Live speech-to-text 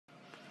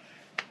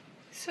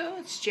So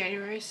it's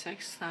January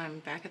 6th. I'm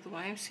back at the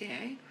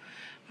YMCA.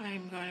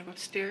 I'm going to go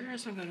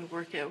upstairs. I'm going to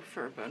work out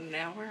for about an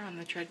hour on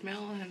the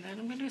treadmill, and then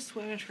I'm going to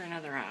swim for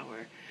another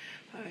hour.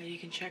 You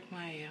can check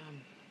my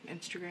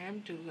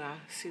Instagram to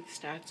see the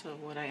stats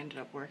of what I ended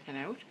up working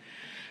out.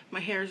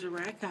 My hair's a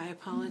wreck. I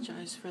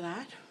apologize for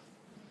that.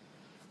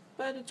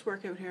 But it's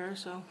workout hair,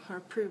 or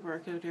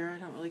pre-workout hair. I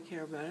don't really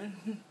care about it.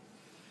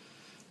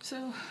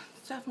 So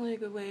it's definitely a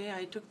good way.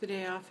 I took the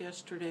day off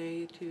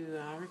yesterday to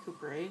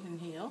recuperate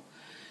and heal.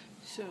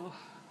 So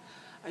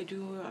I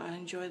do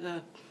enjoy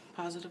the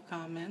positive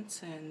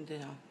comments and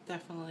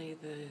definitely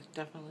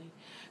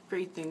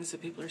great things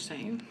that people are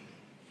saying.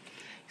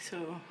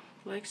 So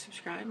like,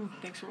 subscribe, and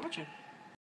thanks for watching.